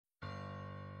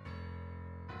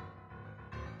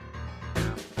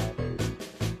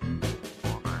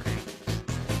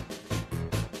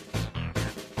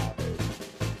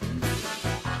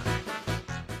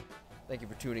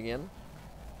tuning in.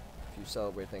 If you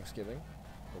celebrate Thanksgiving,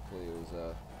 hopefully it was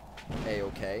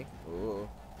a-okay. Ooh.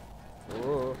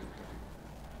 Ooh.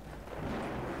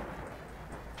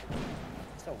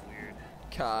 So weird.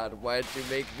 God, why'd you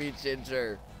make me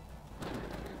ginger?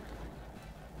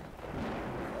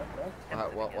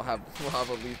 We'll have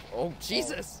a leaf. Oh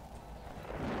Jesus!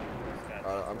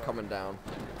 I'm coming down.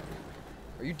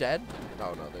 Are you dead?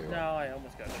 No, there you are. No, I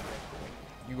almost got shot.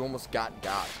 You almost got.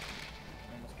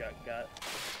 Almost got.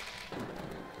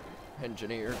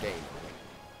 Engineer game.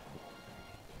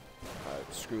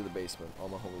 Alright, screw the basement. All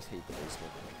my homies hate the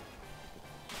basement.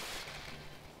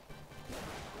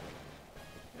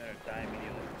 You're gonna die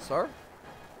immediately. Sir?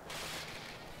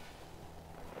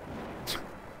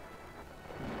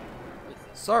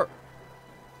 Sir!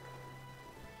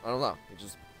 I don't know. He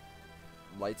just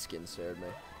light skin stared me.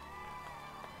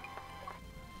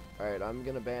 Alright, I'm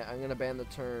gonna ban the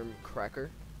term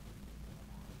cracker.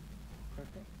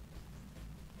 Okay.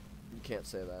 You can't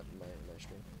say that in my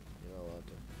stream. You're not allowed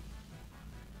to.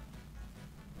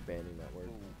 Banning that word.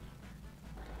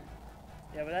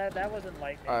 Yeah, but that wasn't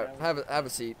like. Alright, have a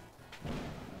seat.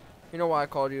 You know why I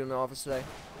called you in the office today?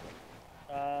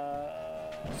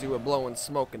 'Cause you were blowing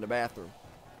smoke in the bathroom.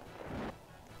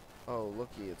 Oh,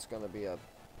 looky, it's gonna be a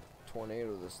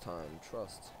tornado this time.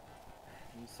 Trust.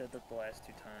 You said that the last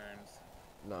 2 times.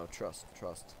 No, trust.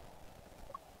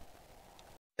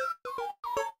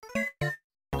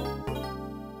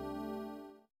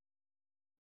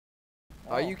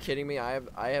 Are you kidding me? I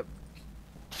have.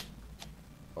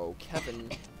 Oh,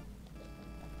 Kevin.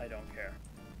 I don't care.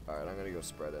 All right, I'm gonna go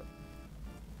spread it.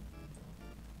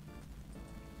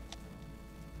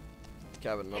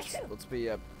 Kevin, let's be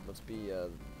the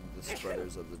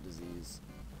spreaders of the disease.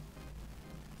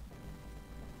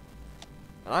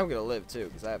 And I'm gonna live too,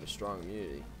 because I have a strong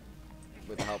immunity,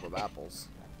 with the help of apples.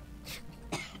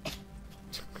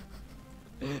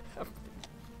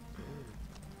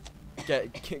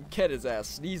 Get his ass.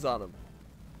 Sneeze on him.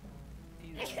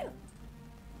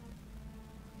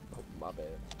 Oh, my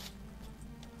bad.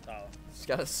 Oh. Just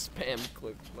gotta spam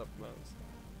click left mouse.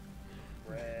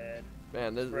 Spread.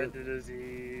 Man, this Spread the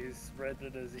disease. Spread the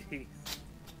disease.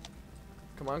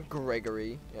 Come on,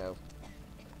 Gregory. Yeah.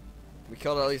 We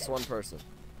killed at least one person.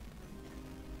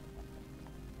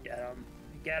 Get him.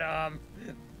 Get him.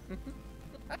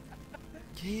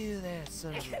 Kill that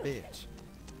son of a bitch.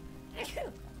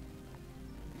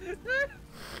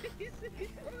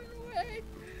 He's going away.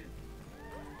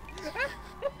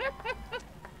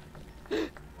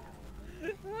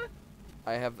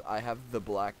 I have the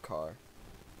black car.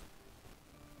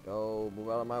 Yo, move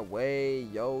out of my way.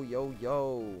 Yo.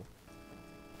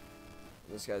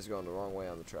 This guy's going the wrong way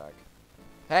on the track.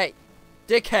 Hey,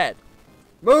 dickhead,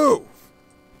 move!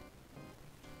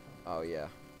 Oh yeah.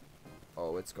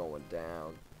 Oh, it's going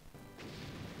down.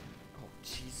 Oh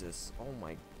Jesus. Oh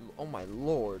my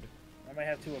Lord. I might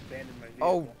have to abandon my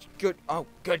vehicle. Oh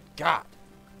good God.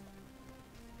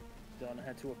 Done. I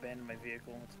had to abandon my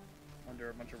vehicle. It's under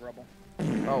a bunch of rubble.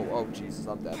 Oh Jesus,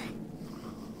 I'm dead.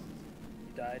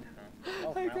 You died?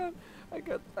 Huh? Oh,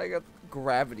 I got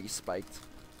gravity spiked.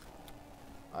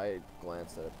 I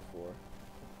glanced at it before.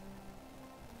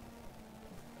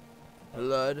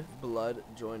 Blood,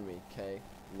 join me, K.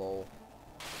 Lol.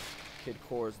 Kid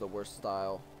Core is the worst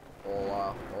style.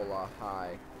 Hola,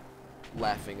 hi.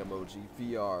 Laughing emoji.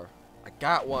 VR. I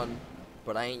got one,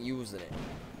 but I ain't using it.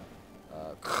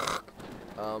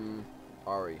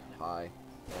 Ari, hi.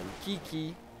 And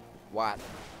Kiki, what?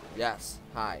 Yes,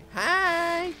 hi.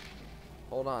 Hi!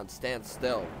 Hold on, stand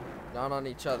still. Not on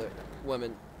each other.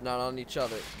 Women, not on each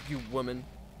other. You woman.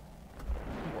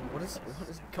 What is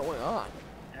going on?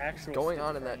 What's going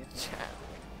on in that chat?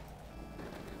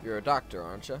 You're a doctor,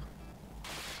 aren't you?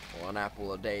 Well, an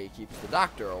apple a day keeps the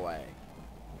doctor away.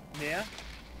 Yeah?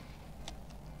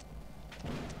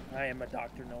 I am a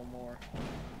doctor no more.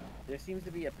 There seems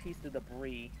to be a piece of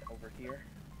debris over here.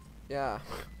 Yeah.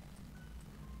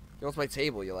 You know, it's my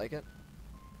table. You like it?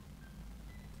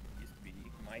 It used to be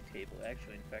my table.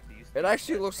 Actually, in fact, it used to It be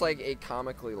actually looks like a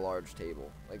comically large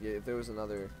table. Like if there was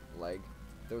another leg,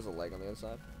 if there was a leg on the other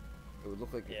side, it would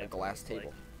look like a glass table.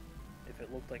 Like, if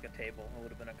it looked like a table, it would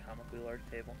have been a comically large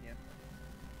table. Yeah.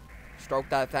 Stroke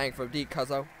that thing for D,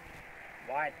 cuzzo.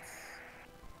 What?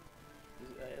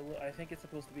 I think it's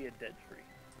supposed to be a dead tree.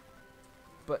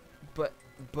 But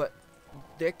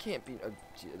there can't be.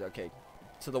 Okay,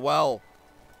 to the well.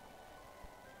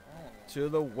 Oh. To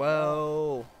the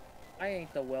well. I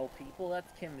ain't the well people.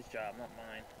 That's Kim's job, not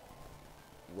mine.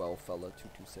 Well, fella,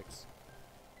 226.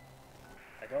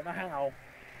 I don't know how,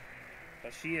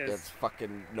 but she is. It's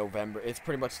fucking November. It's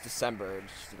pretty much December, and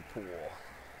she's in the pool.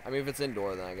 I mean, if it's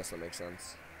indoor, then I guess that makes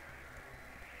sense.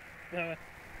 Oh,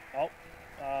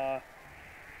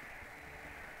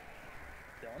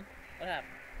 Dylan, what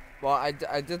happened? Well,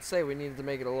 I did say we needed to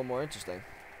make it a little more interesting.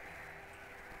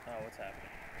 Oh, what's happening?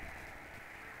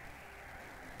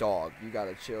 Dog, you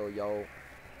gotta chill, yo.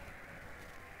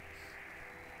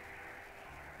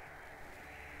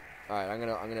 Alright, I'm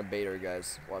gonna bait her,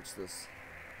 guys. Watch this.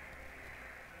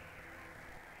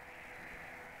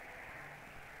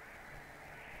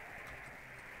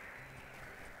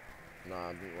 Nah,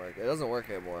 it didn't work. It doesn't work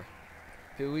anymore.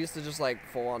 People used to just like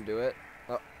full on do it.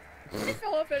 Oh. He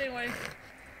fell off anyway.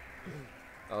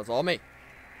 Oh, it's all me.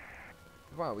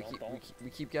 Wow, we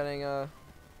keep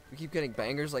getting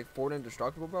bangers like Fort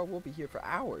Indestructible, bro. We'll be here for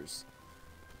hours.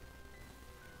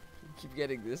 We keep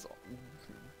getting this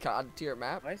COD tier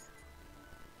map. Nice.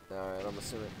 Alright, I'm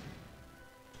assuming.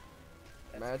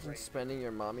 That's Imagine great. spending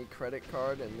your mommy credit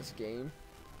card in this game.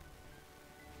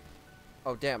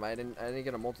 Oh damn! I didn't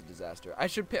get a multi-disaster. I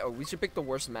should pick. Oh, we should pick the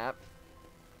worst map,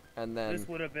 and then. This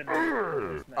would have been.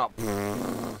 The map.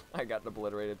 Oh, I got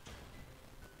obliterated.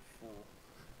 Fool.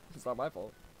 It's not my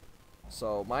fault.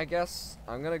 So my guess,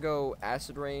 I'm gonna go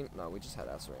acid rain. No, we just had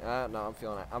acid rain. No,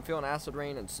 I'm feeling acid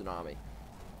rain and tsunami.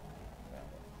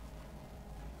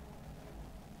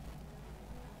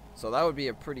 So that would be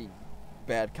a pretty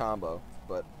bad combo,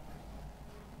 but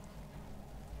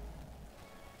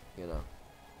you know,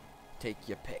 take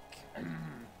your pick.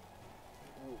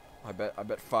 I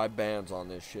bet 5 bands on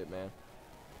this shit, man.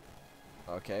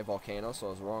 Okay, volcano. So I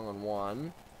was wrong on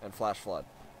 1, and flash flood.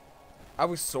 I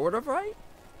was sort of right.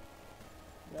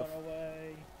 Run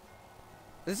away.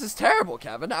 This is terrible,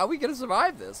 Kevin. How are we gonna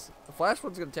survive this? The flash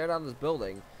flood's gonna tear down this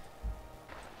building.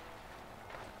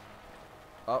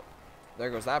 Oh, there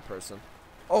goes that person.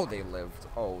 Oh, they lived.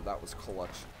 Oh, that was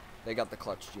clutch. They got the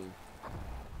clutch gene.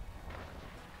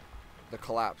 The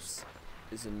collapse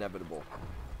is inevitable.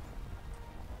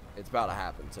 It's about to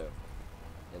happen too.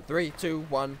 In 3, 2,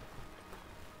 1.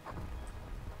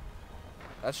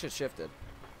 That shit shifted.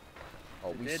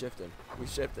 Oh, we shifted. We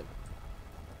shifted.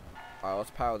 Alright,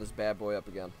 let's power this bad boy up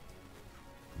again.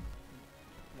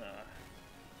 Nah.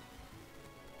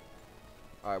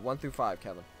 Alright, 1 through 5,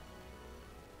 Kevin.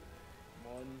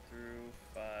 1 through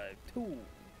 5. 2.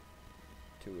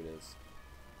 2 it is.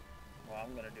 Well,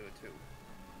 I'm gonna do a 2.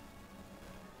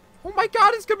 Oh my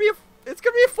god, it's gonna be a 4! It's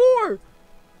gonna be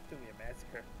a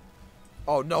massacre.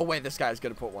 Oh, no way this guy's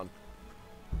gonna put 1.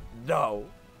 No.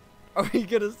 Are we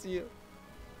gonna see it?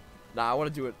 Nah, I wanna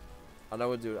do it. I know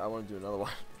what to do. I wanna do another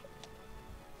one.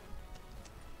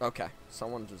 Okay,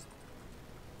 someone just.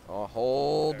 Oh,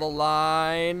 hold the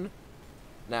line.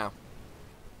 Now.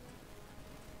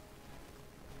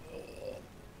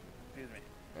 Excuse me.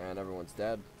 And everyone's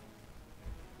dead.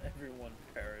 Everyone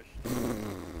perished.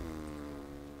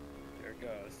 There it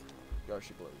goes.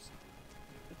 Garcia blows.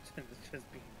 It's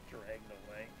just being dragged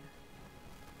away.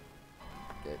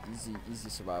 Yeah, easy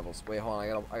survivals. Wait, hold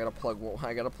on. I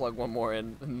gotta plug one more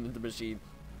in the machine.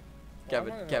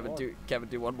 Kevin,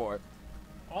 do one more.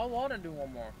 I want to do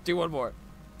one more. Do one more.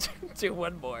 Do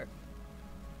one more.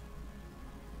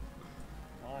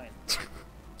 Fine.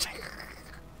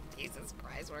 Jesus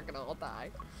Christ, we're gonna all die.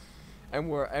 And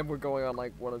we're going on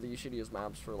like one of the shittiest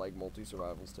maps for like multi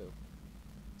survivals too.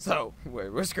 So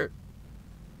we're screwed.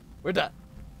 We're done.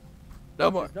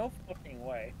 No more. There's no fucking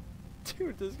way.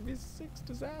 Dude, there's gonna be 6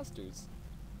 disasters.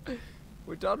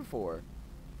 We're done for.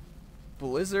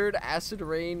 Blizzard, acid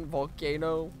rain,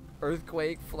 volcano,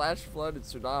 earthquake, flash flood, and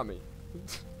tsunami.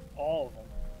 All of them.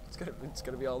 It's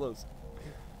gonna be all those.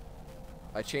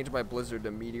 I changed my blizzard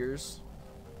to meteors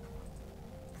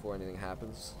before anything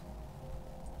happens.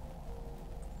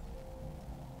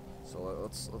 So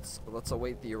let's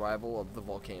await the arrival of the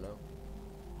volcano.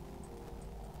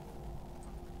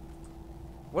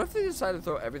 What if they decide to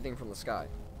throw everything from the sky?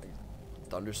 Like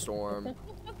thunderstorm,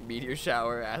 meteor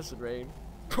shower, acid rain.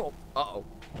 Oh, uh-oh.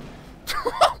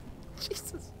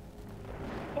 Jesus.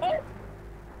 Oh!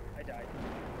 I died.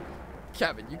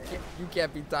 Kevin, you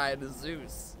can't be dying to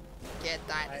Zeus. You can't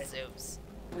die to Zeus.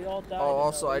 We all died. Oh,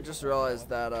 also I just realized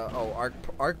that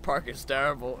Ark Park is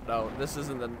terrible. No, this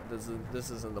isn't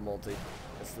the multi.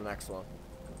 It's the next one.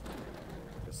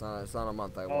 It's not a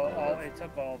month I want. Oh, it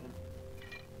took all of them.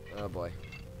 Oh boy.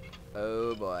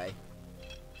 Oh boy.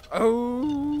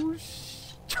 Oh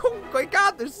my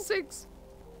god, there's 6.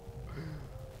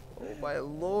 Oh my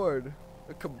lord.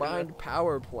 A combined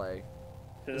power play.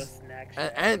 To the snack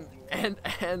And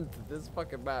this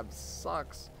fucking map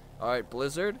sucks. Alright,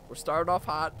 blizzard. We're starting off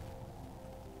hot.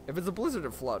 If it's a blizzard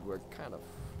or flood, we're kind of.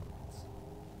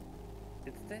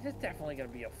 It's definitely gonna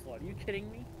be a flood. Are you kidding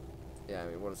me? Yeah, I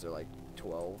mean, what is there, like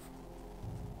 12.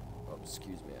 Oh,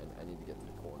 excuse me. I need to get to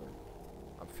the corner.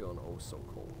 I'm feeling oh so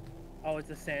cold. Oh, it's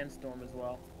a sandstorm as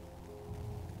well.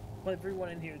 Everyone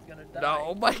in here is gonna die. No,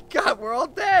 oh my God, we're all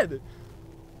dead.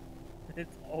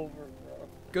 It's over, bro.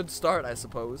 Good start, I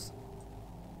suppose.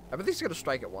 Everything's gonna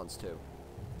strike at once too.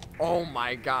 Oh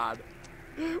my God,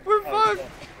 we're fucked.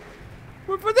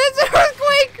 We're for this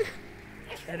earthquake.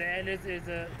 And this is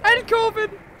a. And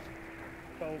COVID.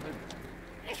 COVID.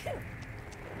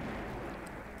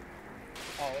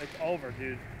 Oh, it's over,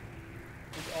 dude.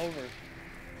 It's over.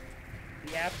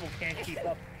 The apple can't keep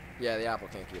up. Yeah, the apple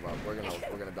can't keep up. We're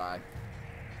gonna die.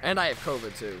 And I have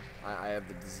COVID too. I have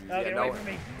the disease. Oh, Yeah, get no, away from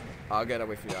me. I'll get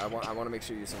away from you. I want to make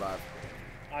sure you survive.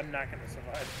 I'm not gonna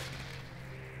survive.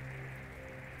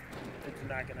 It's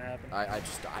not gonna happen. I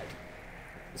just died.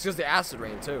 It's because the acid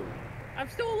rain too. I'm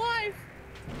still alive.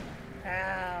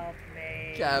 Help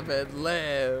me. Kevin,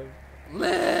 live,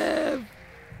 live.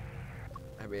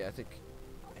 I mean, I think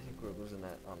we're losing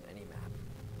that on any map.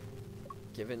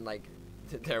 Given like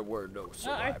there were no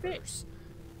survivors.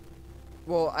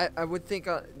 Well, I would think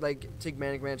like take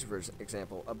Manic Mansion for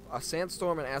example. A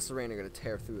sandstorm and acid rain are gonna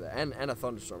tear through that, and a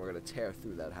thunderstorm are gonna tear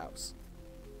through that house.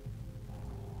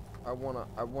 I wanna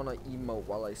emote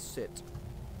while I sit.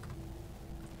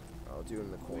 I'll do it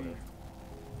in the corner.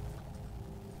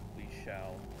 We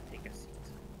shall take a seat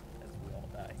as we all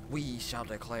die. We shall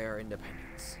declare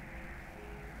independence.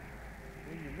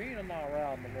 When you mean I'm not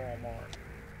around the Walmart.